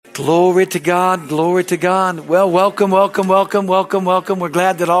Glory to God, glory to God. Well, welcome. We're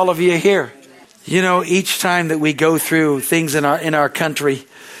glad that all of you are here. You know, each time that we go through things in our country,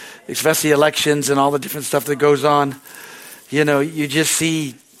 especially elections and all the different stuff that goes on, you know, you just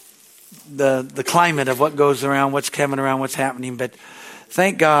see the climate of what goes around, what's coming around, what's happening. But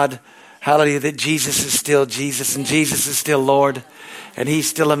thank God, hallelujah, that Jesus is still Jesus and Jesus is still Lord and he's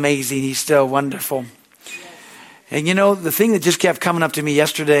still amazing. He's still wonderful. And you know, the thing that just kept coming up to me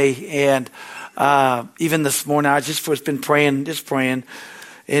yesterday and even this morning, I just was been praying, and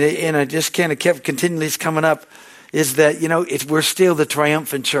it just kind of kept continually coming up, is that, you know, we're still the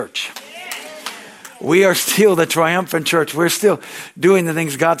triumphant church. We are still the triumphant church. We're still doing the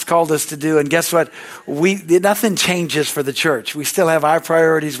things God's called us to do. And guess what? Nothing changes for the church. We still have our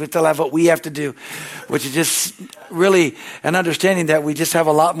priorities. We still have what we have to do, which is just really an understanding that we just have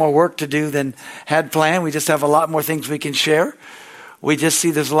a lot more work to do than had planned. We just have a lot more things we can share. We just see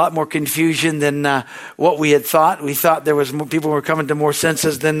there's a lot more confusion than what we had thought. We thought there was more, people were coming to more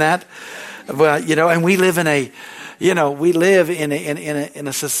senses than that. Well, you know, and we live in a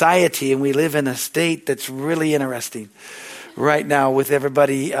society and we live in a state that's really interesting right now with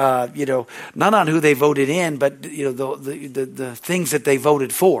everybody, not on who they voted in, but, you know, the things that they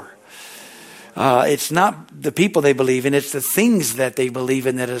voted for. It's not the people they believe in, it's the things that they believe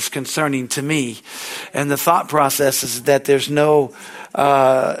in that is concerning to me. And the thought process is that there's no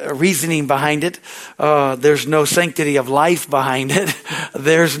reasoning behind it. There's no sanctity of life behind it.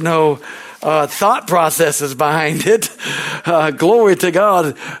 There's no thought processes behind it. Glory to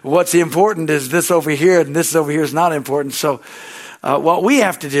God. What's important is this over here, and this over here is not important. So what we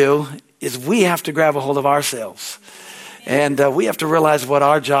have to do is we have to grab a hold of ourselves. And we have to realize what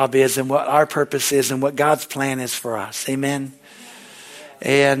our job is and what our purpose is and what God's plan is for us. Amen.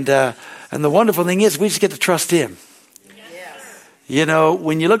 And the wonderful thing is we just get to trust Him. You know,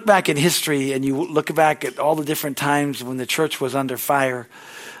 when you look back in history and you look back at all the different times when the church was under fire,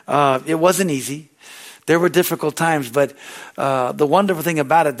 it wasn't easy. There were difficult times, but the wonderful thing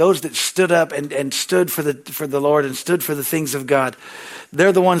about it, those that stood up and stood for the Lord and stood for the things of God,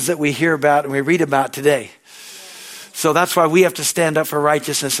 they're the ones that we hear about and we read about today. So that's why we have to stand up for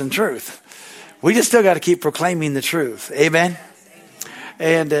righteousness and truth. We just still got to keep proclaiming the truth. Amen.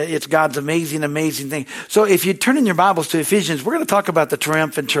 And it's God's amazing thing. So if you turn in your Bibles to Ephesians, we're going to talk about the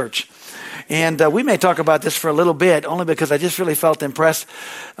triumphant church. And we may talk about this for a little bit, only because I just really felt impressed.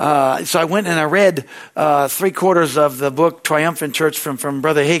 So I went and I read 3/4 of the book Triumphant Church from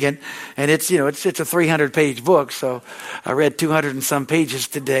Brother Hagin, and it's a 300-page book. So I read 200 and some pages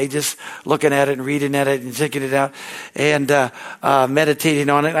today, just looking at it and reading at it and checking it out and meditating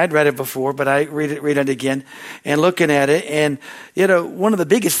on it. I'd read it before, but I read it again and looking at it. And you know, one of the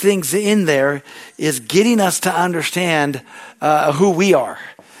biggest things in there is getting us to understand who we are.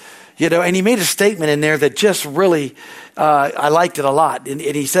 You know, and he made a statement in there that just really, I liked it a lot. And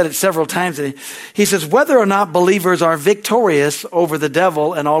he said it several times. And he says, whether or not believers are victorious over the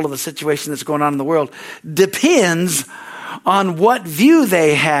devil and all of the situation that's going on in the world depends on what view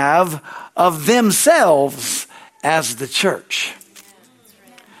they have of themselves as the church.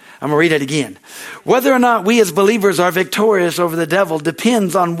 I'm going to read it again. Whether or not we as believers are victorious over the devil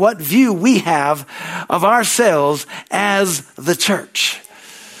depends on what view we have of ourselves as the church.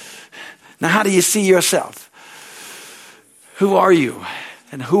 Now, how do you see yourself? Who are you?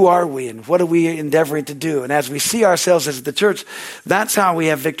 And who are we? And what are we endeavoring to do? And as we see ourselves as the church, that's how we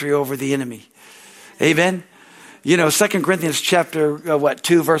have victory over the enemy. Amen? You know, 2 Corinthians chapter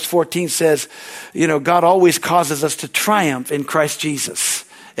 2, verse 14 says, you know, God always causes us to triumph in Christ Jesus.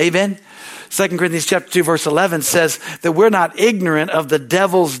 Amen? 2 Corinthians chapter 2, verse 11 says that we're not ignorant of the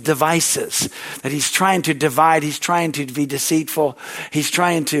devil's devices, that he's trying to divide, he's trying to be deceitful, he's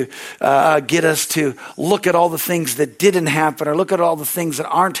trying to get us to look at all the things that didn't happen or look at all the things that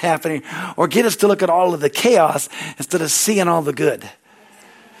aren't happening or get us to look at all of the chaos instead of seeing all the good.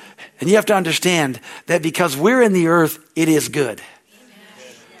 And you have to understand that because we're in the earth, it is good.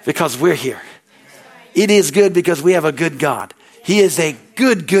 Because we're here. It is good because we have a good God. He is a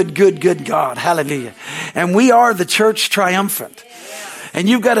good God. Hallelujah. And we are the church triumphant. And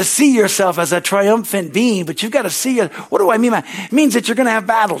you've got to see yourself as a triumphant being, but you've got to see it. What do I mean by it? It means that you're going to have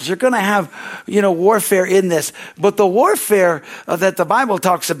battles. You're going to have, warfare in this. But the warfare that the Bible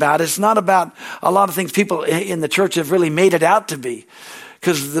talks about is not about a lot of things people in the church have really made it out to be.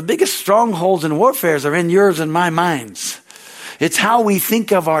 Because the biggest strongholds and warfares are in yours and my minds. It's how we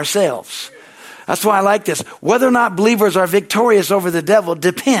think of ourselves. That's why I like this. Whether or not believers are victorious over the devil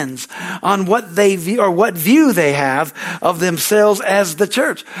depends on what they view or what view they have of themselves as the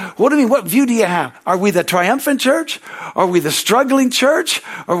church. What do you mean? What view do you have? Are we the triumphant church? Are we the struggling church?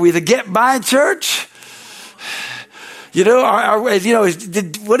 Are we the get by church? You know,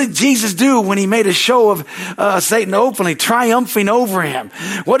 what did Jesus do when he made a show of Satan openly, triumphing over him?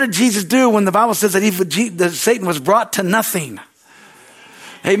 What did Jesus do when the Bible says that Satan was brought to nothing?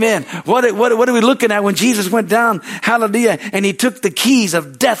 Amen. What are we looking at when Jesus went down, hallelujah, and he took the keys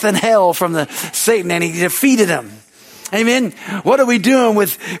of death and hell from Satan and he defeated him? Amen. What are we doing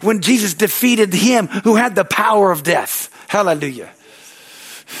with when Jesus defeated him who had the power of death? Hallelujah.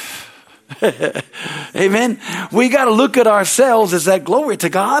 Amen. We got to look at ourselves as that. Glory to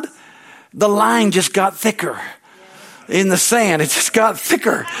God. The line just got thicker. In the sand, it just got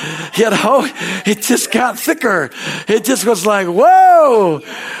thicker. You know, it just got thicker. It just was like, whoa,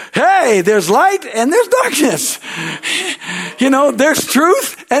 hey, there's light and there's darkness. You know, there's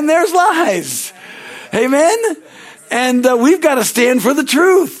truth and there's lies. Amen. And we've got to stand for the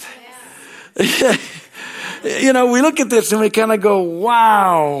truth. You know, we look at this and we kind of go,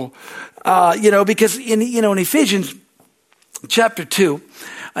 wow. You know, because in Ephesians chapter 2,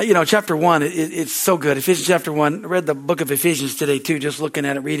 chapter 1, it's so good. Ephesians chapter 1, I read the book of Ephesians today too, just looking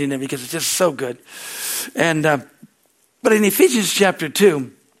at it, reading it, because it's just so good. And, but in Ephesians chapter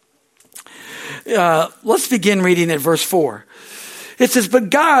 2, let's begin reading at verse 4. It says, but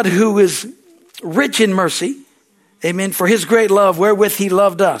God, who is rich in mercy, amen, for his great love wherewith he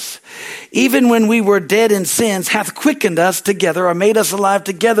loved us, even when we were dead in sins, hath quickened us together, or made us alive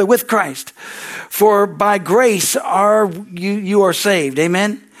together with Christ. For by grace you are saved,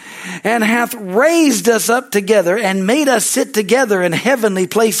 amen, and hath raised us up together and made us sit together in heavenly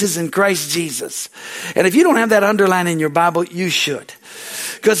places in Christ Jesus. And if you don't have that underlined in your Bible, you should.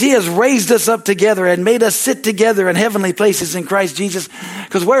 Because he has raised us up together and made us sit together in heavenly places in Christ Jesus.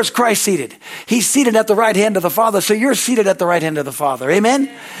 Because where's Christ seated? He's seated at the right hand of the Father. So you're seated at the right hand of the Father.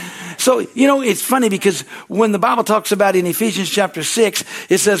 Amen? So, you know, it's funny because when the Bible talks about in Ephesians chapter 6,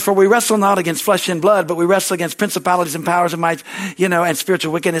 it says, for we wrestle not against flesh and blood, but we wrestle against principalities and powers and mights, and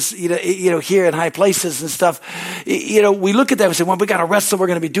spiritual wickedness, here in high places and stuff. We look at that and say, well, we got to wrestle. We're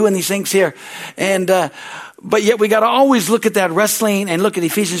going to be doing these things here. And, but yet we got to always look at that wrestling and look at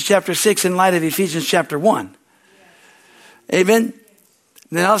Ephesians chapter 6 in light of Ephesians chapter 1. Amen.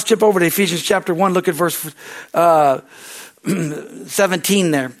 Now let's jump over to Ephesians chapter 1. Look at verse 17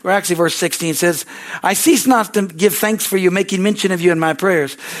 there, or actually verse 16 says, I cease not to give thanks for you, making mention of you in my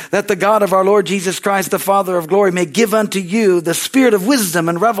prayers, that the God of our Lord Jesus Christ, the Father of glory, may give unto you the spirit of wisdom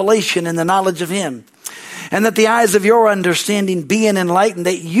and revelation in the knowledge of him. And that the eyes of your understanding being enlightened,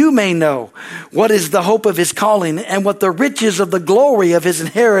 that you may know what is the hope of his calling, and what the riches of the glory of his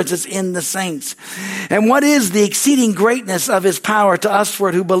inheritance in the saints, and what is the exceeding greatness of his power to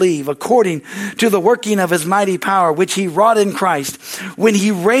usward who believe, according to the working of his mighty power, which he wrought in Christ, when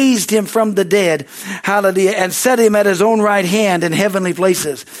he raised him from the dead, hallelujah, and set him at his own right hand in heavenly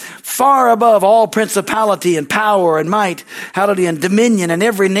places, far above all principality and power and might, hallelujah, and dominion, and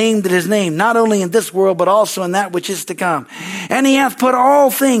every name that is named, not only in this world, but also in that which is to come. And he hath put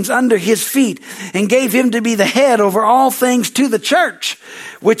all things under his feet, and gave him to be the head over all things to the church,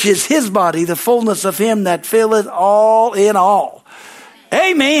 which is his body, the fullness of him that filleth all in all.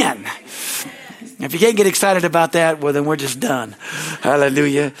 Amen. If you can't get excited about that, well, then we're just done.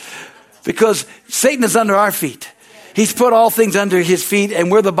 Hallelujah. Because Satan is under our feet. He's put all things under his feet, and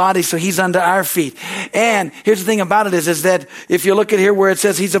we're the body, so he's under our feet. And here's the thing about it is that if you look at here where it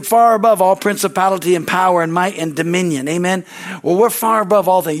says he's far above all principality and power and might and dominion. Amen. Well, we're far above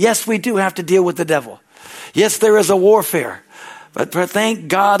all things. Yes, we do have to deal with the devil. Yes, there is a warfare. But thank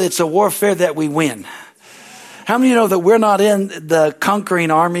God it's a warfare that we win. How many of you know that we're not in the conquering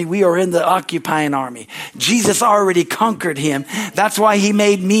army? We are in the occupying army. Jesus already conquered him. That's why he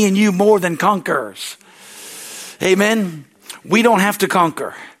made me and you more than conquerors. Amen. We don't have to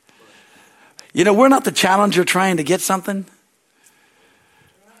conquer. We're not the challenger trying to get something.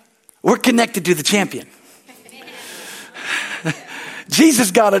 We're connected to the champion. Jesus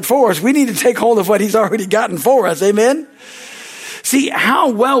got it for us. We need to take hold of what he's already gotten for us. Amen. See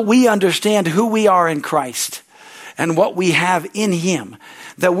how well we understand who we are in Christ and what we have in him,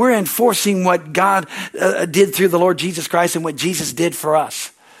 that we're enforcing what God did through the Lord Jesus Christ and what Jesus did for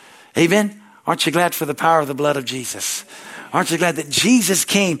us. Amen. Aren't you glad for the power of the blood of Jesus? Aren't you glad that Jesus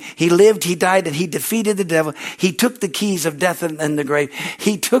came, he lived, he died, and he defeated the devil. He took the keys of death and the grave.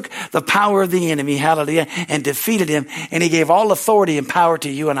 He took the power of the enemy, hallelujah, and defeated him. And he gave all authority and power to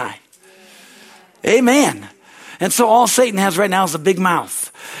you and I. Amen. And so all Satan has right now is a big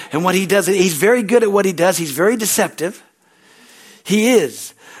mouth. And what he does, he's very good at what he does. He's very deceptive. He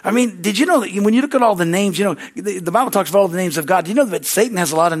is. I mean, did you know that when you look at all the names, you know, the Bible talks about all the names of God. Do you know that Satan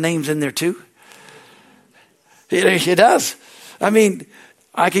has a lot of names in there too? It does. I mean,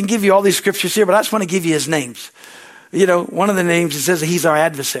 I can give you all these scriptures here, but I just want to give you his names. You know, one of the names, it says that he's our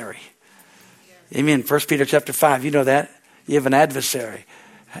adversary. Amen. 1 Peter chapter 5, you know that. You have an adversary.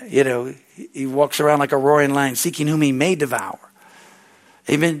 You know, he walks around like a roaring lion, seeking whom he may devour.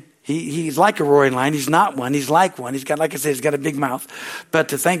 Amen. He's like a roaring lion. He's not one. He's like one. He's got, like I said, he's got a big mouth. But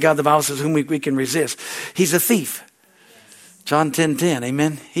to thank God, the Bible says whom we can resist. He's a thief. John 10:10.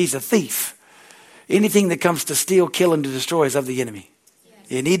 Amen. He's a thief. Anything that comes to steal, kill, and to destroy is of the enemy.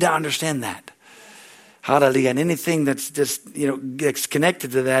 You need to understand that. Hallelujah. And anything that's just, you know, gets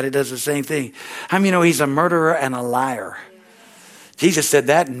connected to that, it does the same thing. How many know he's a murderer and a liar? Jesus said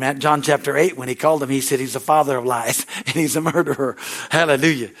that in John chapter 8 when he called him. He said he's the father of lies and he's a murderer.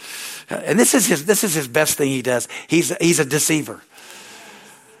 Hallelujah. And this is his best thing he does. He's a deceiver.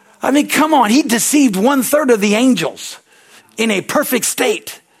 I mean, come on. He deceived 1/3 of the angels in a perfect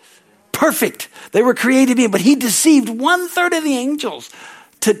state. Perfect. They were created in, but he deceived 1/3 of the angels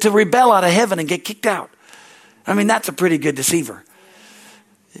to rebel out of heaven and get kicked out. I mean, that's a pretty good deceiver.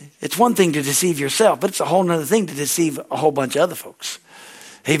 It's one thing to deceive yourself, but it's a whole other thing to deceive a whole bunch of other folks.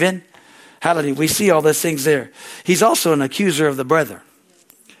 Amen. Hallelujah. We see all those things there. He's also an accuser of the brethren.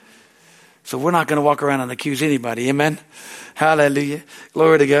 So we're not going to walk around and accuse anybody. Amen. Hallelujah.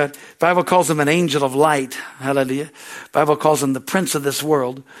 Glory to God. Bible calls him an angel of light. Hallelujah. Bible calls him the prince of this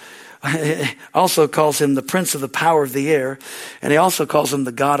world. Also calls him the prince of the power of the air. And he also calls him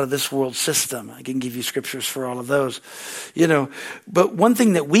the God of this world system. I can give you scriptures for all of those. You know, but one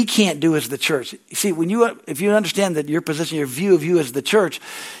thing that we can't do as the church, you see, if you understand that your position, your view of you as the church,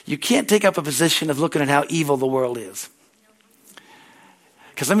 you can't take up a position of looking at how evil the world is.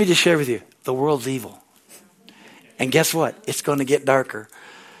 Because let me just share with you, the world's evil. And guess what? It's going to get darker.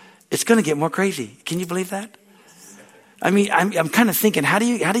 It's going to get more crazy. Can you believe that? I mean, I'm kind of thinking, how do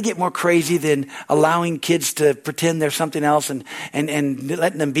you get more crazy than allowing kids to pretend there's something else and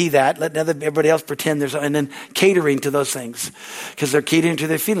letting them be that, letting everybody else pretend there's, and then catering to those things because they're catering to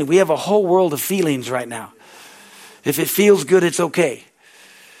their feelings. We have a whole world of feelings right now. If it feels good, it's okay.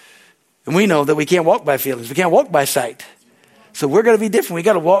 And we know that we can't walk by feelings. We can't walk by sight. So we're going to be different. We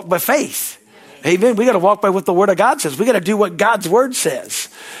got to walk by faith. Amen. We got to walk by what the word of God says. We got to do what God's word says.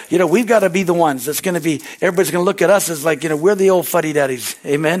 You know, we've got to be the ones that's going to be, everybody's going to look at us as like, you know, we're the old fuddy-duddies.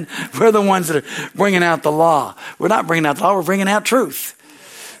 Amen. We're the ones that are bringing out the law. We're not bringing out the law. We're bringing out truth.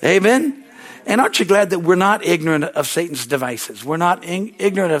 Amen. And aren't you glad that we're not ignorant of Satan's devices? We're not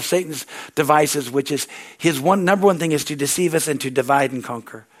ignorant of Satan's devices, which is his number one thing is to deceive us and to divide and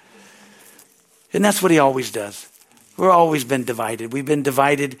conquer. And that's what he always does. We've always been divided. We've been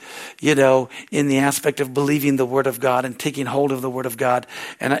divided, you know, in the aspect of believing the word of God and taking hold of the word of God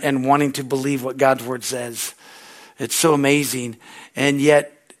and wanting to believe what God's word says. It's so amazing. And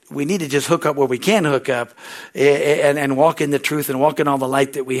yet we need to just hook up where we can hook up and walk in the truth and walk in all the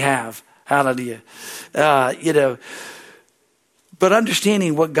light that we have. Hallelujah. You know, but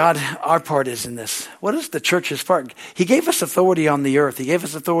understanding what God, our part is in this. What is the church's part? He gave us authority on the earth. He gave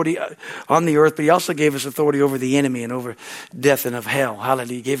us authority on the earth, but he also gave us authority over the enemy and over death and of hell.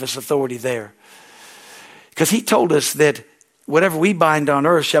 Hallelujah. He gave us authority there. Because he told us that whatever we bind on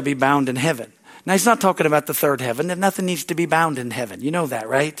earth shall be bound in heaven. Now, he's not talking about the third heaven. That nothing needs to be bound in heaven. You know that,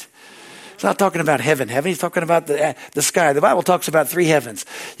 right? He's not talking about heaven. He's talking about the sky. The Bible talks about 3 heavens.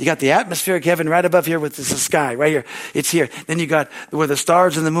 You got the atmospheric heaven right above here with the sky right here. It's here. Then you got where the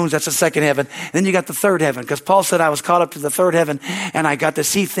stars and the moons. That's the second heaven. Then you got the third heaven because Paul said I was caught up to the third heaven and I got to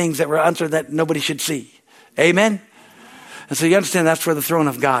see things that were answered that nobody should see. Amen. And so you understand that's where the throne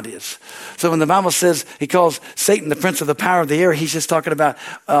of God is. So when the Bible says he calls Satan the prince of the power of the air, he's just talking about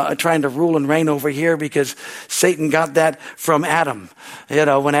trying to rule and reign over here because Satan got that from Adam. You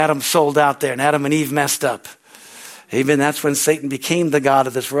know, when Adam sold out there and Adam and Eve messed up. Amen. That's when Satan became the God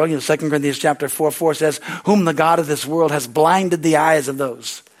of this world. You know, 2 Corinthians chapter 4 says, whom the God of this world has blinded the eyes of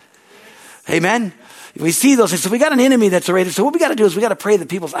those. Amen. We see those things. So we got an enemy that's arrayed. So what we got to do is we got to pray that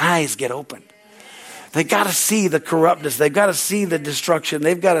people's eyes get open. They got to see the corruptness. They've got to see the destruction.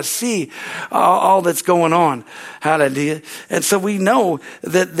 They've got to see all that's going on. Hallelujah. And so we know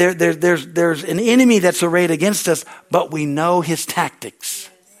that there's an enemy that's arrayed against us, but we know his tactics.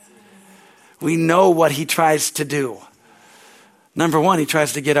 We know what he tries to do. Number one, he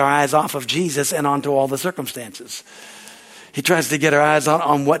tries to get our eyes off of Jesus and onto all the circumstances. He tries to get our eyes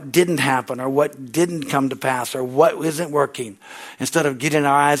on what didn't happen or what didn't come to pass or what isn't working, instead of getting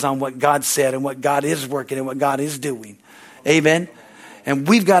our eyes on what God said and what God is working and what God is doing. Amen. And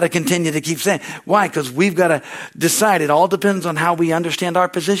we've got to continue to keep saying. Why? Because we've got to decide. It all depends on how we understand our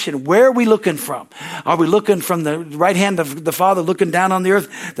position. Where are we looking from? Are we looking from the right hand of the Father, looking down on the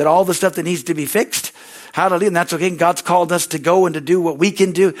earth, that all the stuff that needs to be fixed? Hallelujah. And that's okay. God's called us to go and to do what we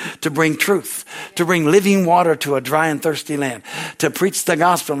can do to bring truth, to bring living water to a dry and thirsty land, to preach the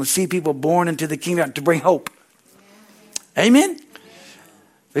gospel and see people born into the kingdom, to bring hope. Amen.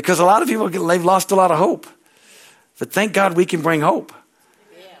 Because a lot of people, they've lost a lot of hope. But thank God we can bring hope.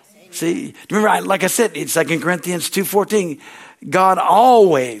 See, remember, like I said, in 2 Corinthians 2:14, God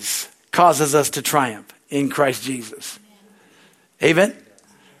always causes us to triumph in Christ Jesus. Amen?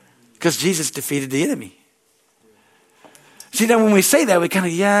 Because Jesus defeated the enemy. See, now when we say that, we kind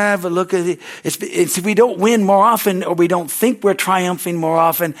of, but look at it. We don't win more often, or we don't think we're triumphing more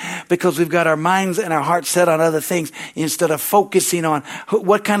often, because we've got our minds and our hearts set on other things instead of focusing on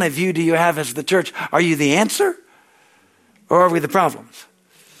what kind of view do you have as the church? Are you the answer, or are we the problems?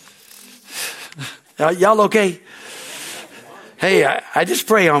 Y'all okay? Hey, I just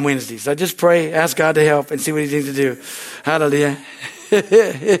pray on Wednesdays. I just pray, ask God to help and see what he needs to do. Hallelujah.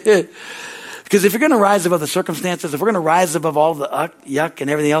 Because if you're going to rise above the circumstances, if we're going to rise above all the yuck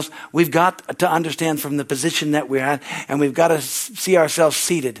and everything else, we've got to understand from the position that we're at, and we've got to see ourselves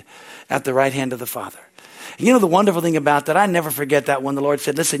seated at the right hand of the Father. You know, the wonderful thing about that, I never forget that when the Lord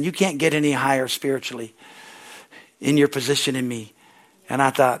said, listen, you can't get any higher spiritually in your position in me. And I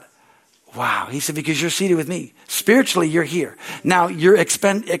thought, wow. He said, because you're seated with me. Spiritually, you're here. Now, you're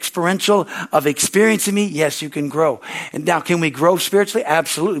experiential of experiencing me. Yes, you can grow. And now, can we grow spiritually?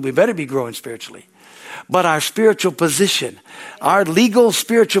 Absolutely. We better be growing spiritually. But our spiritual position, our legal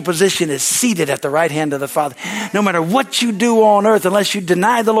spiritual position, is seated at the right hand of the Father. No matter what you do on earth, unless you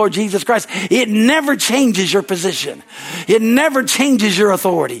deny the Lord Jesus Christ, it never changes your position. It never changes your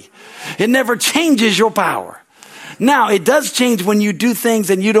authority. It never changes your power. Now, it does change when you do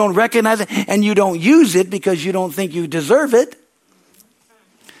things and you don't recognize it and you don't use it because you don't think you deserve it.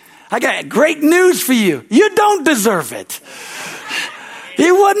 I got great news for you. You don't deserve it.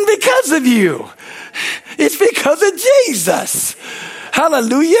 It wasn't because of you. It's because of Jesus.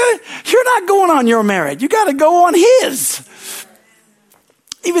 Hallelujah. You're not going on your merit. You got to go on his.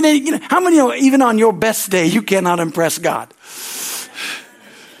 Even, how many know, even on your best day, you cannot impress God?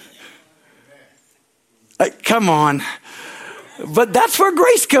 Come on. But that's where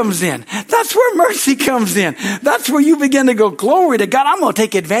grace comes in. That's where mercy comes in. That's where you begin to go, glory to God. I'm going to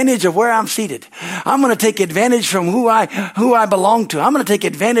take advantage of where I'm seated. I'm going to take advantage from who I belong to. I'm going to take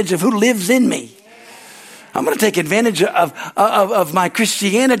advantage of who lives in me. I'm going to take advantage of my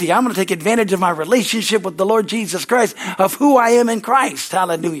Christianity. I'm going to take advantage of my relationship with the Lord Jesus Christ, of who I am in Christ.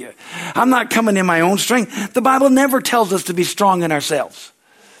 Hallelujah. I'm not coming in my own strength. The Bible never tells us to be strong in ourselves.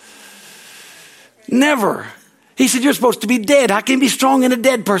 Never. He said, you're supposed to be dead. How can you be strong in a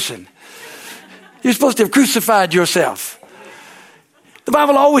dead person? You're supposed to have crucified yourself. The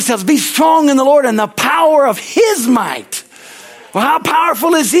Bible always tells, be strong in the Lord and the power of his might. Well, how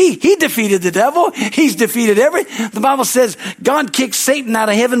powerful is he? He defeated the devil. He's defeated everything. The Bible says God kicked Satan out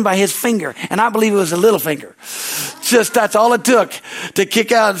of heaven by his finger. And I believe it was a little finger. Just that's all it took to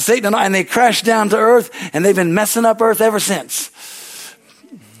kick out Satan. And they crashed down to earth, and they've been messing up earth ever since.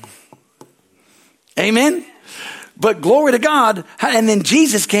 Amen. But glory to God. And then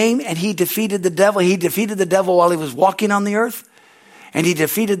Jesus came and he defeated the devil. He defeated the devil while he was walking on the earth. And he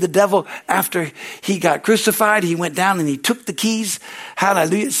defeated the devil after he got crucified. He went down and he took the keys.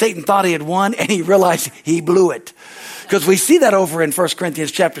 Hallelujah. Satan thought he had won, and he realized he blew it. Because we see that over in 1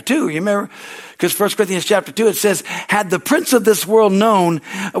 Corinthians chapter 2. You remember? Because 1 Corinthians chapter 2, it says, had the prince of this world known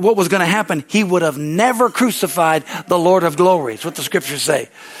what was going to happen, he would have never crucified the Lord of glory. That's what the scriptures say.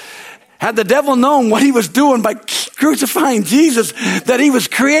 Had the devil known what he was doing by crucifying Jesus, that he was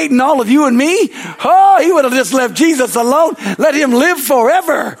creating all of you and me, he would have just left Jesus alone, let him live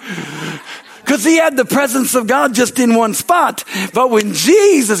forever. Because he had the presence of God just in one spot. But when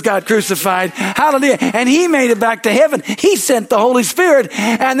Jesus got crucified, hallelujah, and he made it back to heaven, he sent the Holy Spirit,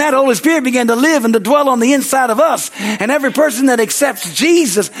 and that Holy Spirit began to live and to dwell on the inside of us. And every person that accepts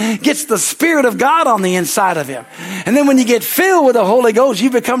Jesus gets the Spirit of God on the inside of him. And then when you get filled with the Holy Ghost, you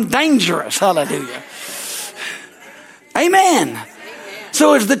become dangerous. Hallelujah. Amen.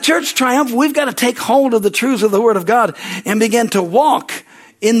 So as the church triumphs, we've got to take hold of the truths of the Word of God and begin to walk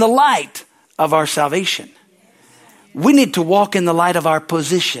in the light of our salvation. We need to walk in the light of our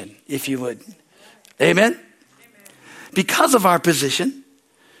position, if you would. Amen? Because of our position,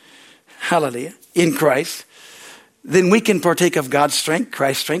 hallelujah, in Christ, then we can partake of God's strength,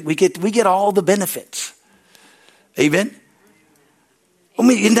 Christ's strength. We get all the benefits. Amen. I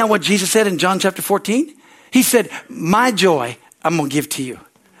mean, isn't that what Jesus said in John chapter 14? He said, my joy I'm going to give to you.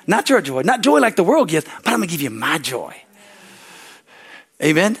 Not your joy, not joy like the world gives, but I'm going to give you my joy.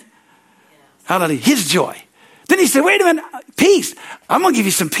 Amen. Hallelujah. His joy. Then he said, wait a minute, peace. I'm going to give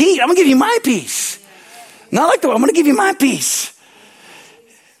you some peace. I'm going to give you my peace. Not like the world. I'm going to give you my peace.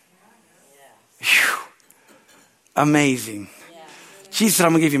 Whew. Amazing. Jesus said,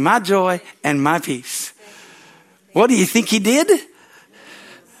 I'm going to give you my joy and my peace. What do you think he did?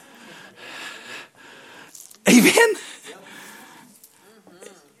 Amen.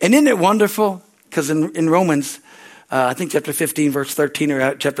 And isn't it wonderful? Because in Romans, I think chapter 15, verse 13,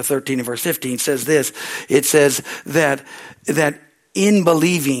 or chapter 13 and verse 15 says this. It says that in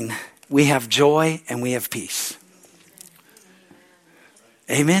believing, we have joy and we have peace.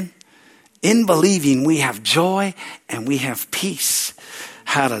 Amen. In believing, we have joy and we have peace.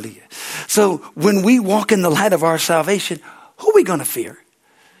 Hallelujah. So when we walk in the light of our salvation, who are we going to fear?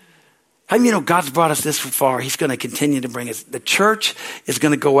 How do you know God's brought us this far? He's going to continue to bring us. The church is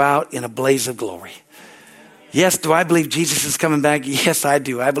going to go out in a blaze of glory. Yes, do I believe Jesus is coming back? Yes, I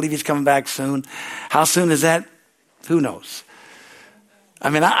do. I believe he's coming back soon. How soon is that? Who knows? I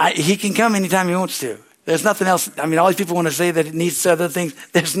mean, he can come anytime he wants to. There's nothing else. I mean, all these people want to say that it needs other things.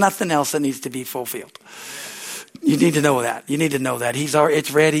 There's nothing else that needs to be fulfilled. You need to know that. You need to know that.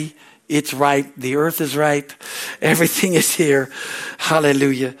 It's ready. It's ripe. The earth is ripe. Everything is here.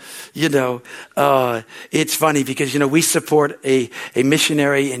 Hallelujah. It's funny because, we support a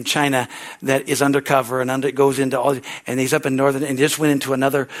missionary in China that is undercover and goes into all, and he's up in northern, and just went into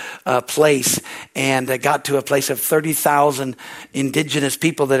another place and got to a place of 30,000 indigenous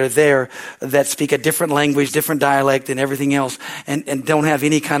people that are there that speak a different language, different dialect and everything else, and don't have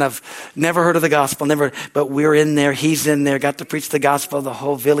any kind of, never heard of the gospel, but we're in there, he's in there, got to preach the gospel, the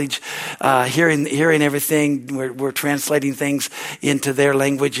whole village, hearing everything. We're translating things into their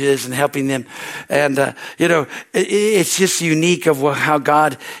languages and helping them. And, it's just unique of how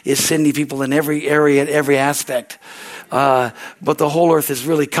God is sending people in every area, every aspect. But the whole earth is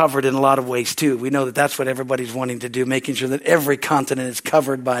really covered in a lot of ways too. We know that that's what everybody's wanting to do, making sure that every continent is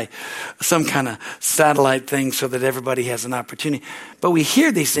covered by some kind of satellite thing so that everybody has an opportunity. But we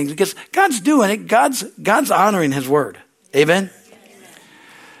hear these things because God's doing it. God's honoring his word. Amen.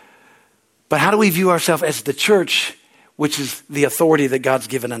 But how do we view ourselves as the church, which is the authority that God's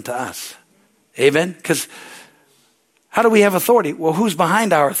given unto us? Amen? Because how do we have authority? Well, who's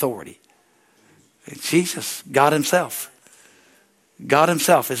behind our authority? Jesus, God himself. God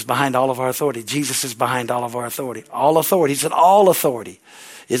himself is behind all of our authority. Jesus is behind all of our authority. All authority. He said, all authority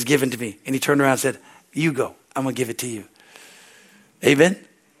is given to me. And he turned around and said, you go. I'm going to give it to you. Amen?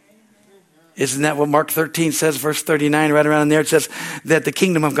 Isn't that what Mark 13 says, verse 39, right around in there? It says that the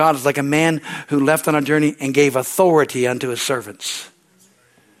kingdom of God is like a man who left on a journey and gave authority unto his servants.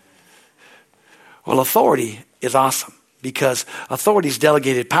 Well, authority is awesome because authority is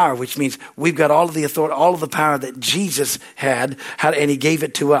delegated power, which means we've got all of the authority, all of the power that Jesus had, and he gave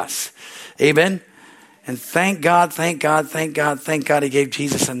it to us. Amen? And thank God he gave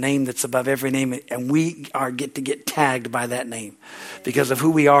Jesus a name that's above every name. And we get to get tagged by that name because of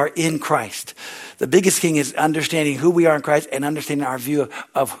who we are in Christ. The biggest thing is understanding who we are in Christ and understanding our view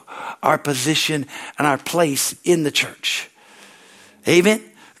of our position and our place in the church. Amen?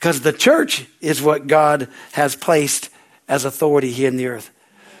 Because the church is what God has placed as authority here in the earth.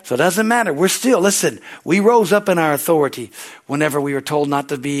 So it doesn't matter. We rose up in our authority whenever we were told not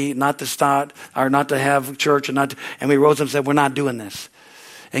to start, or not to have church, and we rose up and said, we're not doing this.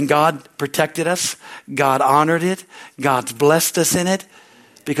 And God protected us. God honored it. God's blessed us in it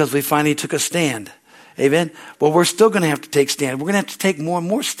because we finally took a stand. Amen. Well, we're still going to have to take stand. We're going to have to take more and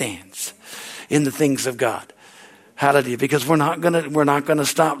more stands in the things of God. Hallelujah. Because we're not going to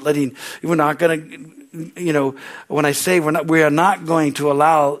stop we're not going to, when I say we are not going to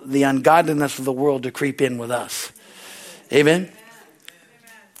allow the ungodliness of the world to creep in with us. Amen.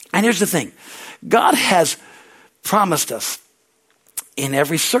 And here's the thing. God has promised us in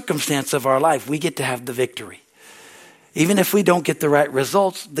every circumstance of our life, we get to have the victory. Even if we don't get the right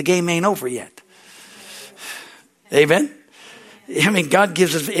results, the game ain't over yet. Amen. I mean, God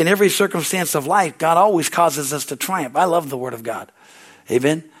gives us in every circumstance of life, God always causes us to triumph. I love the word of God.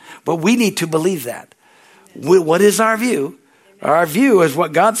 Amen. But we need to believe that. What is our view? Our view is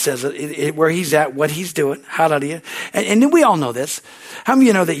what God says, where he's at, what he's doing. Hallelujah. And we all know this. How many of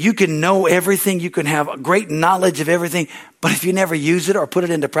you know that you can know everything? You can have great knowledge of everything, but if you never use it or put it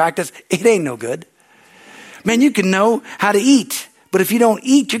into practice, it ain't no good. Man, you can know how to eat, but if you don't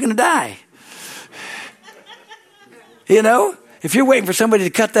eat, you're going to die. You know, if you're waiting for somebody to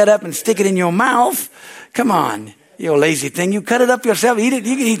cut that up and stick it in your mouth, come on. You lazy thing. You cut it up yourself. Eat it.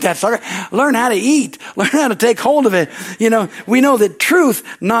 You can eat that sucker. Learn how to eat. Learn how to take hold of it. You know, we know that truth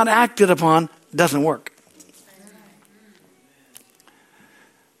not acted upon doesn't work.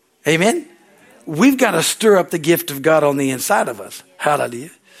 Amen? We've got to stir up the gift of God on the inside of us.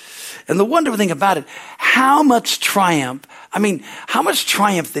 Hallelujah. And the wonderful thing about it, how much triumph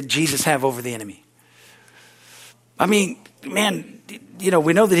did Jesus have over the enemy? I mean, man, you know,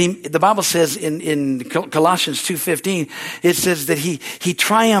 we know that the Bible says in Colossians 2:15, it says that he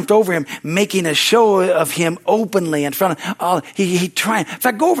triumphed over him, making a show of him openly in front of, he triumphed. In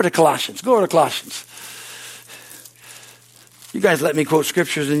fact, go over to Colossians. You guys let me quote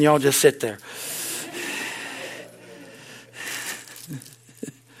scriptures and y'all just sit there.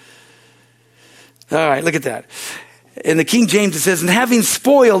 All right, look at that. In the King James, it says, and having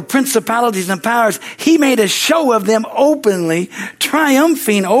spoiled principalities and powers, he made a show of them openly,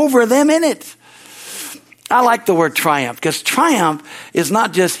 triumphing over them in it. I like the word triumph, because triumph is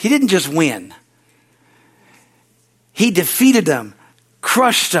not just, he didn't just win. He defeated them,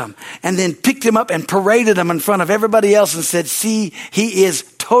 crushed them, and then picked them up and paraded them in front of everybody else and said, see, he is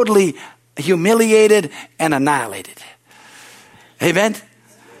totally humiliated and annihilated. Amen?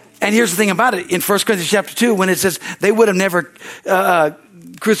 And here's the thing about it. In 1 Corinthians chapter 2, when it says they would have never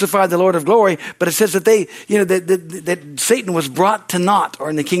crucified the Lord of glory, but it says that that Satan was brought to naught,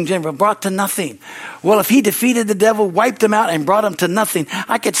 or in the King James, brought to nothing. Well, if he defeated the devil, wiped him out, and brought him to nothing,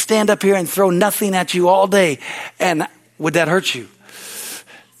 I could stand up here and throw nothing at you all day. And would that hurt you?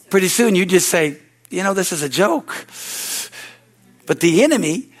 Pretty soon you just say, you know, this is a joke. But the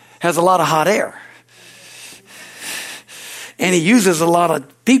enemy has a lot of hot air. And he uses a lot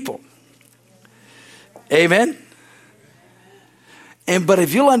of people. Amen? But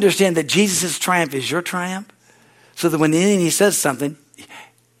if you'll understand that Jesus' triumph is your triumph, so that when the enemy says something,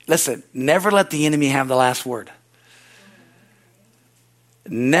 listen, never let the enemy have the last word.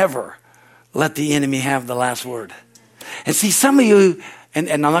 Never let the enemy have the last word. And see, some of you,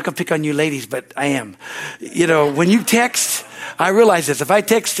 and I'm not going to pick on you ladies, but I am. You know, when you text, I realize this. If I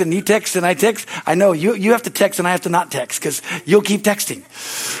text and you text and I text, I know you have to text and I have to not text, because you'll keep texting.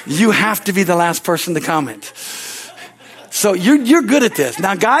 You have to be the last person to comment. So you're good at this.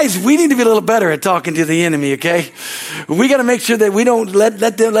 Now, guys, we need to be a little better at talking to the enemy, okay? We got to make sure that we don't let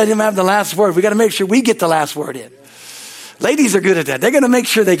him have the last word. We got to make sure we get the last word in. Ladies are good at that. They're going to make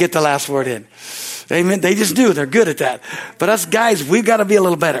sure they get the last word in. Amen. They just do. They're good at that. But us guys, we've got to be a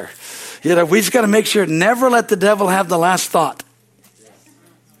little better. You know, we just got to make sure, never let the devil have the last thought.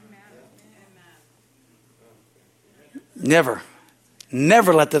 Never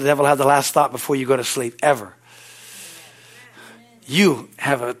let the devil have the last thought before you go to sleep, ever. You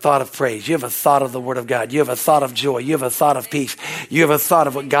have a thought of praise. You have a thought of the word of God. You have a thought of joy. You have a thought of peace. You have a thought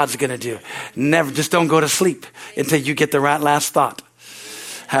of what God's going to do. Never, just don't go to sleep until you get the right last thought.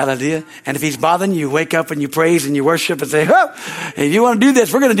 Hallelujah. And if he's bothering you, you wake up and you praise and you worship and say, oh, if you want to do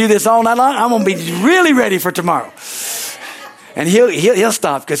this, we're going to do this all night long. I'm going to be really ready for tomorrow. And he'll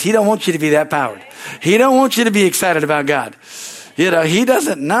stop, because he don't want you to be that powered. He don't want you to be excited about God. You know, he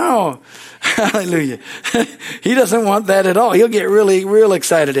doesn't know. Hallelujah. He doesn't want that at all. He'll get really, real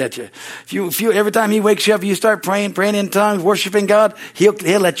excited at you. If you every time he wakes you up, you start praying in tongues, worshiping God, he'll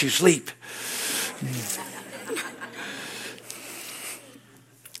let you sleep.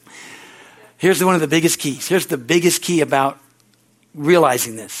 Here's one of the biggest keys. Here's the biggest key about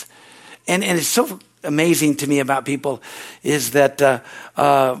realizing this. And it's so amazing to me about people is that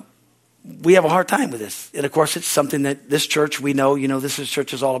we have a hard time with this. And of course, it's something that this church, we know, this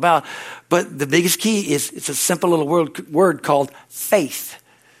church is all about. But the biggest key is, it's a simple little word called faith.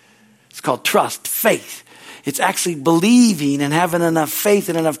 It's called trust, faith. It's actually believing and having enough faith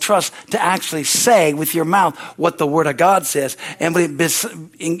and enough trust to actually say with your mouth what the word of God says. And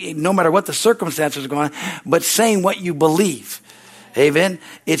no matter what the circumstances are going on, but saying what you believe. Amen.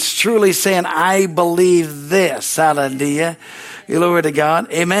 It's truly saying, I believe this. Hallelujah. Glory to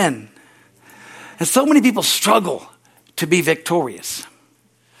God. Amen. And so many people struggle to be victorious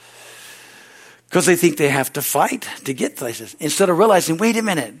because they think they have to fight to get places, instead of realizing, wait a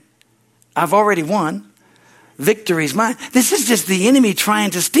minute, I've already won. Victory's mine. This is just the enemy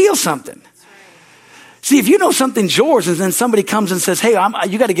trying to steal something. See, if you know something's yours and then somebody comes and says, hey,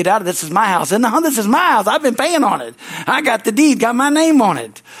 you got to get out of this. This is my house. And no, this is my house. I've been paying on it. I got the deed, got my name on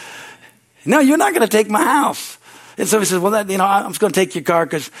it. No, you're not going to take my house. And somebody says, well, I'm just going to take your car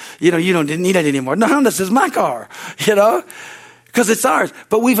because, you don't need it anymore. No, this is my car, because it's ours.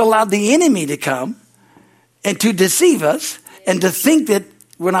 But we've allowed the enemy to come and to deceive us and to think that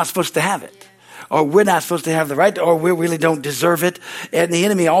we're not supposed to have it. or we're not supposed to have the right, or we really don't deserve it. And the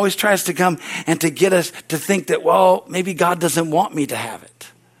enemy always tries to come and to get us to think that, well, maybe God doesn't want me to have it.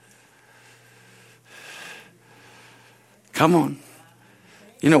 Come on.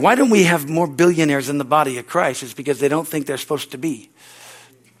 You know, why don't we have more billionaires in the body of Christ? It's because they don't think they're supposed to be.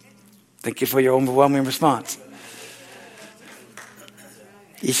 Thank you for your overwhelming response.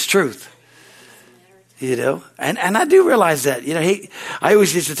 It's truth. You know, and I do realize that. You know, I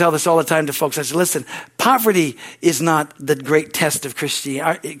always used to tell this all the time to folks. I said, listen, poverty is not the great test of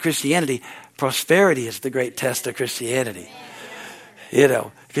Christianity. Prosperity is the great test of Christianity. You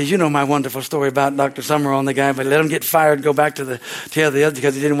know, because you know my wonderful story about Dr. Summerall and the guy, but let him get fired and go back to the other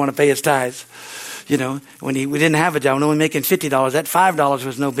because he didn't want to pay his tithes. You know, when we didn't have a job, when only making $50, that $5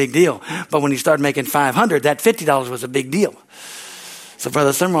 was no big deal. But when he started making $500, that $50 was a big deal. So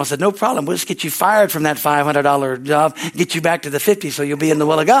Brother Summerall said, no problem. We'll just get you fired from that $500 job, get you back to the 50 so you'll be in the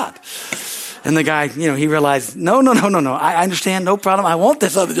will of God. And the guy, you know, he realized, no. I understand, no problem. I want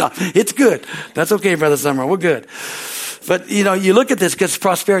this other job. It's good. That's okay, Brother Summerall. We're good. But, you know, you look at this because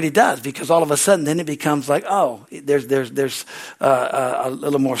prosperity does, because all of a sudden then it becomes like, oh, there's a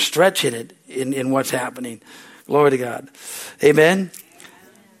little more stretch in it, in what's happening. Glory to God. Amen.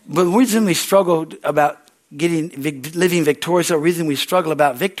 But the reason we struggled about living victorious, the reason we struggle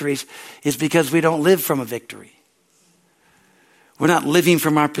about victories is because we don't live from a victory. We're not living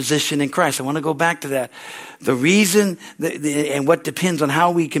from our position in Christ. I want to go back to that. The reason and what depends on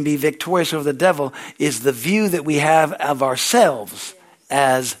how we can be victorious over the devil is the view that we have of ourselves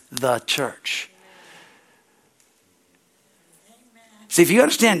as the church. See, if you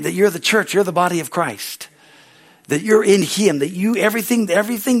understand that you're the church, you're the body of Christ, that you're in him, that you, everything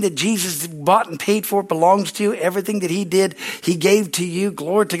that Jesus bought and paid for belongs to you. Everything that he did, he gave to you.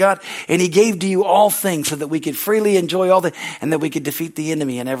 Glory to God. And he gave to you all things so that we could freely enjoy all the, and that we could defeat the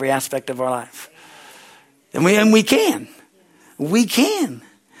enemy in every aspect of our life. And we can. We can.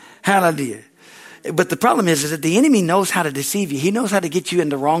 Hallelujah. But the problem is that the enemy knows how to deceive you. He knows how to get you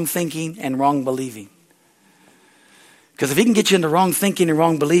into wrong thinking and wrong believing. Because if he can get you into wrong thinking and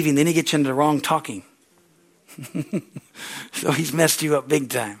wrong believing, then he gets you into wrong talking. So he's messed you up big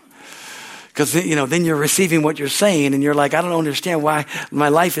time. Because, you know, then you're receiving what you're saying and you're like, I don't understand why my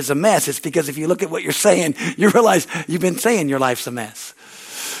life is a mess. It's because if you look at what you're saying, you realize you've been saying your life's a mess.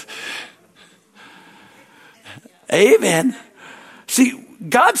 Amen. See,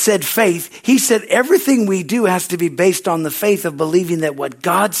 God said faith. He said everything we do has to be based on the faith of believing that what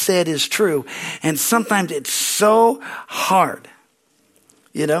God said is true. And sometimes it's so hard,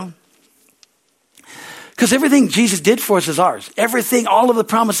 you know. Because everything Jesus did for us is ours. Everything, all of the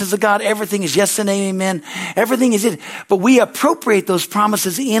promises of God, everything is yes and amen. Everything is it. But we appropriate those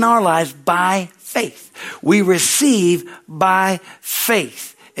promises in our lives by faith. We receive by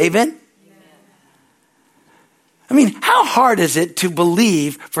faith. Amen? I mean, how hard is it to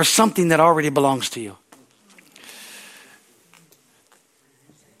believe for something that already belongs to you?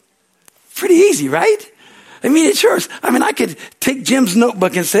 Pretty easy, right? I mean, it's yours. I mean, I could take Jim's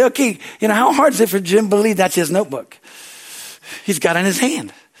notebook and say, okay, you know, how hard is it for Jim to believe that's his notebook? He's got it in his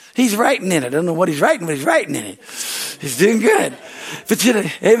hand. He's writing in it. I don't know what he's writing, but he's writing in it. He's doing good. But, you know,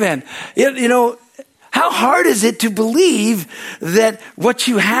 amen. You know, how hard is it to believe that what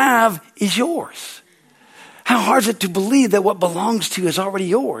you have is yours? How hard is it to believe that what belongs to you is already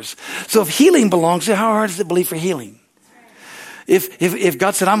yours? So if healing belongs to you, how hard is it to believe for healing? If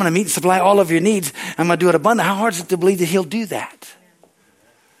God said, I'm going to meet and supply all of your needs, I'm going to do it abundantly, how hard is it to believe that he'll do that?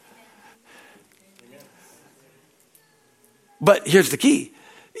 But here's the key.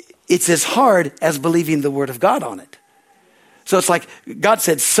 It's as hard as believing the word of God on it. So it's like God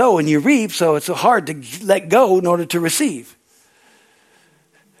said sow and you reap, so it's hard to let go in order to receive.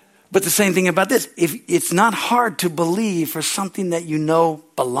 But the same thing about this. If it's not hard to believe for something that you know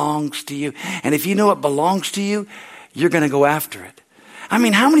belongs to you. And if you know it belongs to you, you're going to go after it. I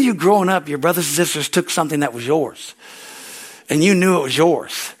mean, how many of you growing up, your brothers and sisters took something that was yours and you knew it was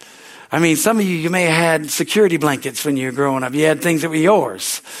yours? I mean, some of you may have had security blankets when you were growing up. You had things that were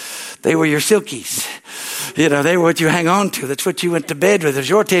yours. They were your silkies. You know, they were what you hang on to. That's what you went to bed with. It was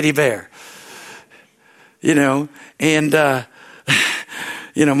your teddy bear. You know, and,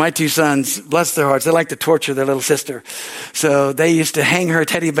 you know, my two sons, bless their hearts, they like to torture their little sister. So they used to hang her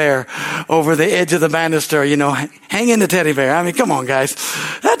teddy bear over the edge of the banister, you know, hang in the teddy bear. I mean, come on, guys.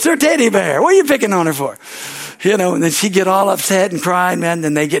 That's her teddy bear. What are you picking on her for? You know, and then she'd get all upset and cry, man,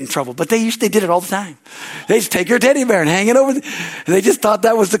 then they get in trouble. But they did it all the time. They just take her teddy bear and hang it over. They just thought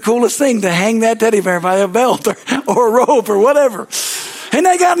that was the coolest thing, to hang that teddy bear by a belt or a rope or whatever. And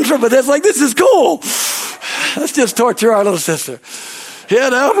they got in trouble. That's like, this is cool. Let's just torture our little sister. You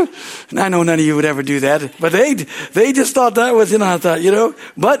know? And I know none of you would ever do that. But they just thought that was, I thought,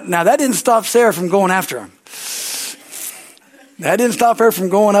 But now that didn't stop Sarah from going after him. That didn't stop her from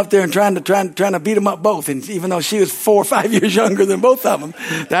going up there and trying to beat them up both. And even though she was 4 or 5 years younger than both of them,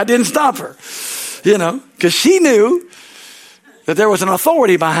 that didn't stop her. Because she knew that there was an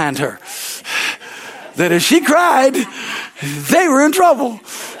authority behind her. That if she cried, they were in trouble.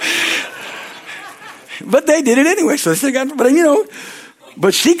 But they did it anyway. So they still got,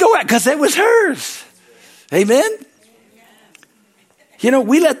 but she go out because it was hers. Amen.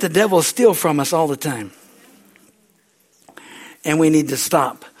 We let the devil steal from us all the time. And we need to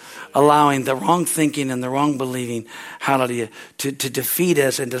stop allowing the wrong thinking and the wrong believing, hallelujah, to defeat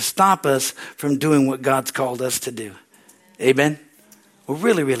us and to stop us from doing what God's called us to do. Amen. We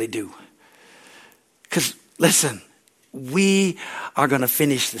really, really do. Because, listen, we are going to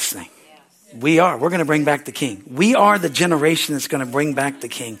finish this thing. We are. We're going to bring back the King. We are the generation that's going to bring back the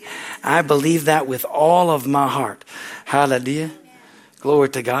King. I believe that with all of my heart. Hallelujah. Glory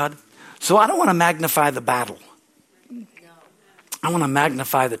to God. So I don't want to magnify the battle. I want to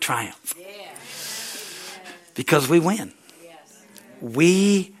magnify the triumph. Because we win.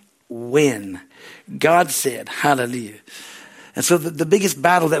 We win. God said, hallelujah. And so the biggest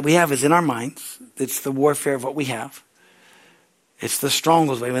battle that we have is in our minds. It's the warfare of what we have. It's the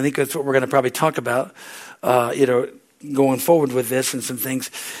strongholds. I think that's what we're going to probably talk about, going forward with this and some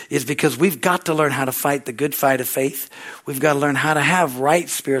things, is because we've got to learn how to fight the good fight of faith. We've got to learn how to have right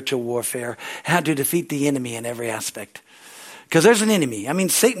spiritual warfare, how to defeat the enemy in every aspect. Because there's an enemy.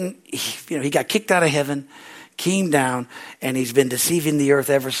 Satan, he got kicked out of heaven, came down, and he's been deceiving the earth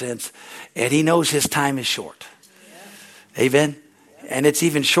ever since. And he knows his time is short. Yeah. Amen. Yeah. And it's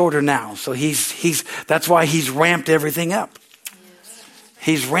even shorter now. So that's why he's ramped everything up. Yes.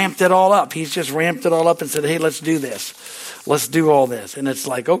 He's ramped it all up. He's just ramped it all up and said, hey, let's do this. Let's do all this. And it's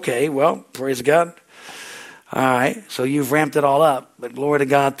like, okay, well, praise God. All right, so you've ramped it all up, but glory to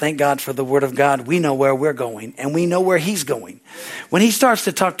God, thank God for the word of God. We know where we're going, and we know where he's going. When he starts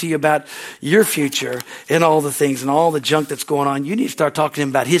to talk to you about your future and all the things and all the junk that's going on, you need to start talking to him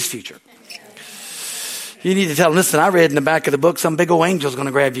about his future. You need to tell him, listen, I read in the back of the book, some big old angel's going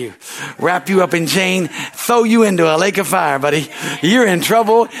to grab you, wrap you up in chain, throw you into a lake of fire, buddy. You're in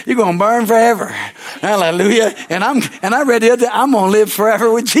trouble. You're going to burn forever. Hallelujah. And I read the other day, I'm going to live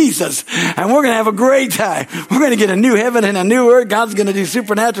forever with Jesus. And we're going to have a great time. We're going to get a new heaven and a new earth. God's going to do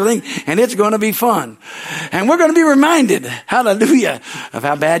supernatural things, and it's going to be fun. And we're going to be reminded, hallelujah, of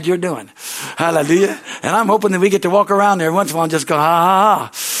how bad you're doing. Hallelujah. And I'm hoping that we get to walk around there once in a while and just go, ha,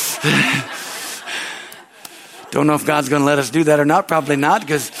 ha, ha. Don't know if God's going to let us do that or not. Probably not,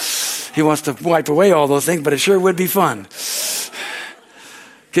 because he wants to wipe away all those things, but it sure would be fun.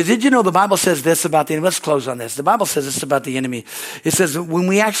 Because did you know the Bible says this about the enemy? Let's close on this. The Bible says this about the enemy. It says when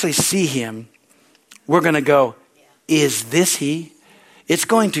we actually see him, we're going to go, is this he? It's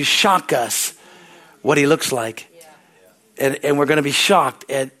going to shock us what he looks like. And we're going to be shocked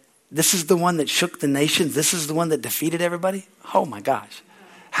at, this is the one that shook the nations. This is the one that defeated everybody. Oh my gosh.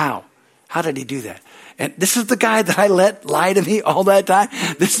 How? How did he do that? And this is the guy that I let lie to me all that time.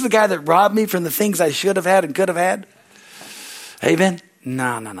 This is the guy that robbed me from the things I should have had and could have had. Amen.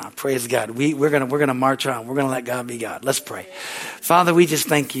 No. Praise God. We're gonna march on. We're gonna let God be God. Let's pray. Father, we just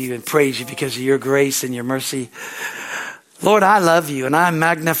thank you and praise you because of your grace and your mercy. Lord, I love you and I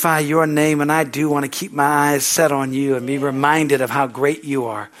magnify your name, and I do want to keep my eyes set on you and be reminded of how great you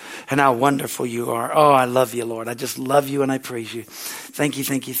are and how wonderful you are. Oh, I love you, Lord. I just love you and I praise you. Thank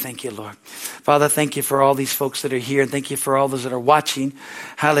you, Lord. Father, thank you for all these folks that are here, and thank you for all those that are watching.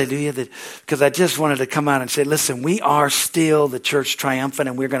 Hallelujah. Because I just wanted to come out and say, listen, we are still the church triumphant,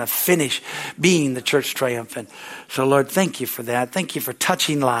 and we're going to finish being the church triumphant. So, Lord, thank you for that. Thank you for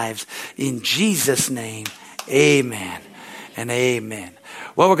touching lives. In Jesus' name, amen. And amen.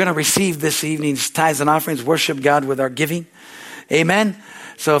 Well, we're going to receive this evening's tithes and offerings, worship God with our giving. Amen.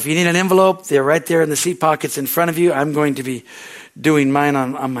 So if you need an envelope, they're right there in the seat pockets in front of you. I'm going to be doing mine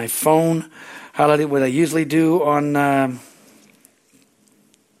on my phone. Hallelujah. What I usually do on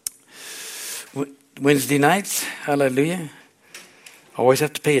Wednesday nights. Hallelujah. Always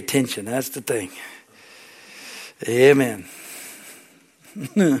have to pay attention. That's the thing. Amen.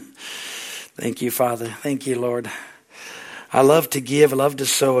 Thank you, Father. Thank you, Lord. I love to give, I love to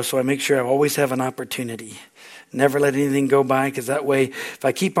sow, so I make sure I always have an opportunity. Never let anything go by, because that way, if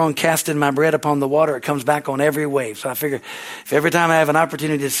I keep on casting my bread upon the water, it comes back on every wave. So I figure if every time I have an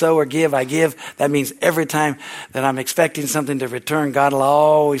opportunity to sow or give, I give, that means every time that I'm expecting something to return, God will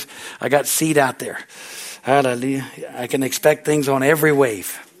always, I got seed out there. Hallelujah. I can expect things on every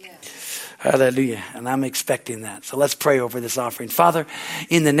wave. Hallelujah. And I'm expecting that. So let's pray over this offering. Father,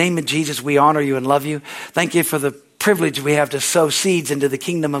 in the name of Jesus, we honor you and love you. Thank you for the privilege we have to sow seeds into the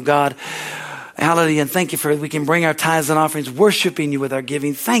kingdom of God. Hallelujah. And thank you for we can bring our tithes and offerings, worshiping you with our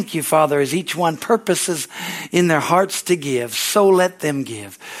giving. Thank you, Father, as each one purposes in their hearts to give, so let them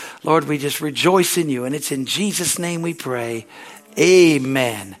give. Lord, we just rejoice in you. And it's in Jesus' name we pray.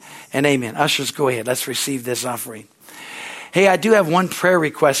 Amen and amen. Ushers, go ahead. Let's receive this offering. Hey, I do have one prayer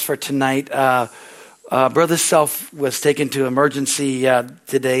request for tonight. Brother Self was taken to emergency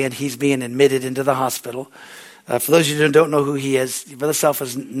today, and he's being admitted into the hospital. For those of you who don't know who he is, Brother Self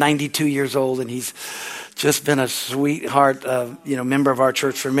is 92 years old, and he's just been a sweetheart, member of our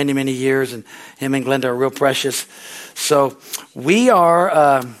church for many, many years, and him and Glenda are real precious. So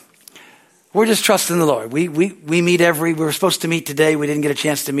we're just trusting the Lord. We meet we were supposed to meet today. We didn't get a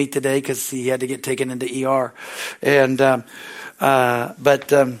chance to meet today because he had to get taken into ER. And,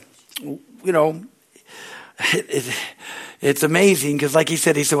 it's amazing because like he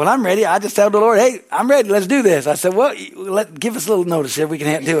said, well, I'm ready. I just tell the Lord, hey, I'm ready. Let's do this. I said, well, give us a little notice here. We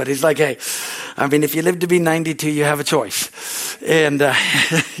can do it. He's like, hey, if you live to be 92, you have a choice. And, but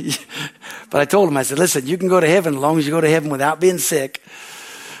I told him, I said, listen, you can go to heaven as long as you go to heaven without being sick.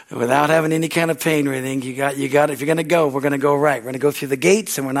 Without having any kind of pain or anything, you got. If you're going to go, we're going to go right. We're going to go through the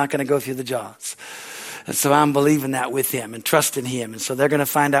gates, and we're not going to go through the jaws. And so I'm believing that with him and trusting him. And so they're going to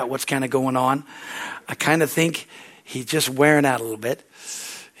find out what's kind of going on. I kind of think he's just wearing out a little bit.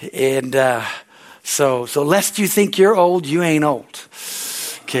 And so lest you think you're old, you ain't old.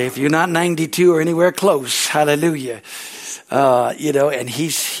 Okay, if you're not 92 or anywhere close, hallelujah. And he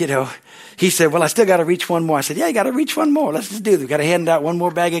said, well, I still got to reach one more. I said, yeah, you got to reach one more. Let's just do this. We've got to hand out one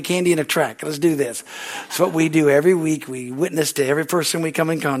more bag of candy and a tract. Let's do this. It's what we do every week. We witness to every person we come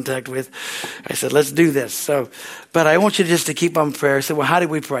in contact with. I said, let's do this. But I want you just to keep on prayer. I said, well, how do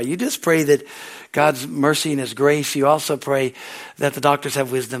we pray? You just pray that God's mercy and his grace. You also pray that the doctors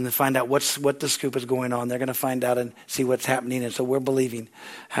have wisdom to find out what the scoop is going on. They're going to find out and see what's happening. And so we're believing,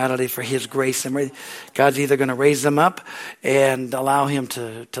 hallelujah, for his grace. And God's either going to raise them up and allow him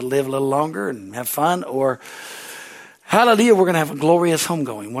to live a little longer and have fun, or hallelujah, we're going to have a glorious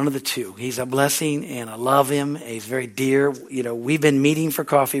homegoing. One of the two. He's a blessing and I love him. He's very dear. We've been meeting for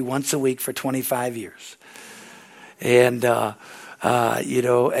coffee once a week for 25 years. And, and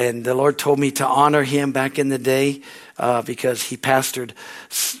the Lord told me to honor him back in the day because he pastored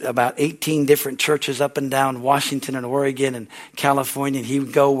about 18 different churches up and down Washington and Oregon and California, and he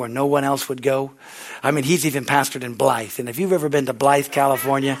would go where no one else would go. He's even pastored in Blythe. And if you've ever been to Blythe,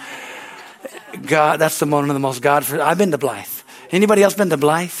 California, God, that's one of the most I've been to Blythe. Anybody else been to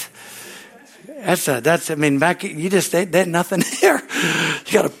Blythe? Back, you just, there's nothing there.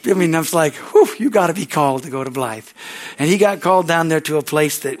 I was like, whew, you got to be called to go to Blythe. And he got called down there to a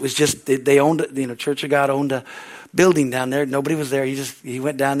place that was just, they owned it, Church of God owned a building down there. Nobody was there. He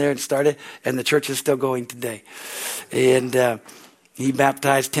went down there and started, and the church is still going today. And, he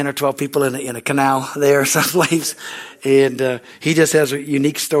baptized 10 or 12 people in a canal there someplace. And, he just has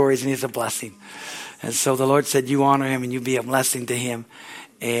unique stories, and he's a blessing. And so the Lord said, you honor him and you be a blessing to him.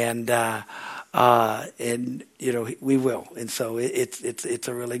 And we will. And so it's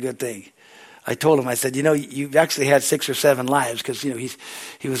a really good thing. I told him, I said, you've actually had 6 or 7 lives because,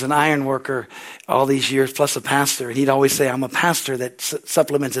 he was an iron worker all these years plus a pastor. And he'd always say, I'm a pastor that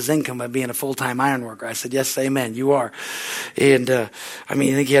supplements his income by being a full-time iron worker. I said, yes, amen, you are. And, I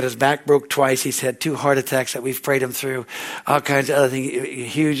think he had his back broke twice. He's had 2 heart attacks that we've prayed him through, all kinds of other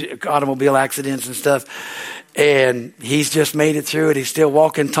things, huge automobile accidents and stuff. And he's just made it through it. He's still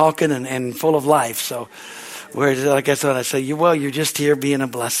walking, talking, and full of life. So, like I said, I say, you're just here being a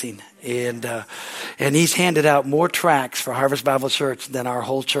blessing. And he's handed out more tracts for Harvest Bible Church than our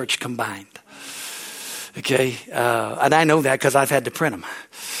whole church combined. Okay. And I know that because I've had to print them.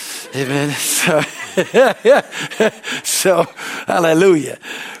 Amen. So hallelujah.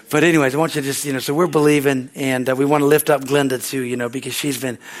 But anyways, I want you to just, so we're believing, and we want to lift up Glenda too, because she's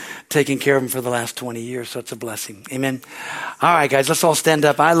been taking care of him for the last 20 years. So it's a blessing. Amen. All right, guys, let's all stand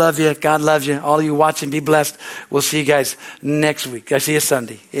up. I love you. God loves you. All of you watching, be blessed. We'll see you guys next week. I see you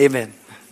Sunday. Amen.